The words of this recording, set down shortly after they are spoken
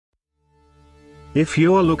If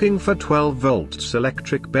you're looking for 12 volts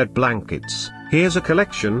electric bed blankets, here's a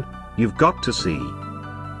collection you've got to see.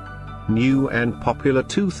 New and popular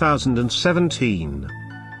 2017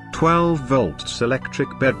 12 volts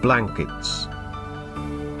electric bed blankets.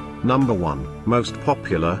 Number 1, most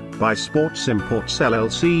popular, by Sports Imports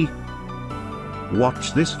LLC.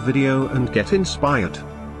 Watch this video and get inspired.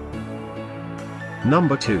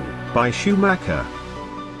 Number 2, by Schumacher.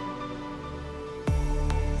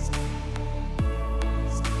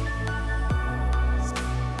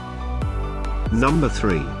 Number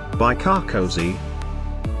 3, by Carcozy.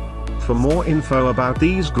 For more info about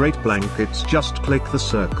these great blankets, just click the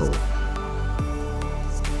circle.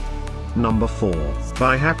 Number 4,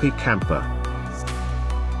 by Happy Camper.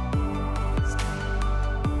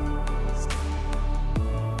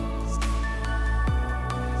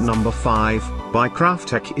 Number 5, by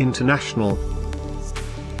Craftech International.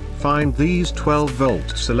 Find these 12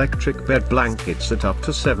 volts electric bed blankets at up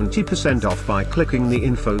to 70% off by clicking the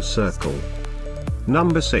info circle.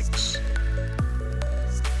 Number 6.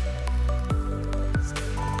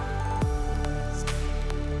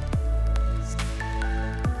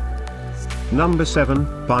 Number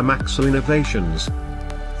 7, by Maxsa Innovations.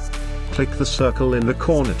 Click the circle in the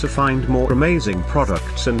corner to find more amazing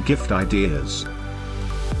products and gift ideas.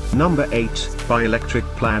 Number 8, by Electric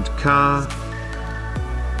Plaid Car.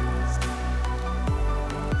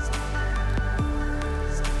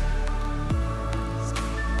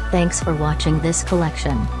 Thanks for watching this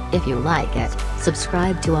collection. If you like it,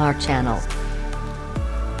 subscribe to our channel.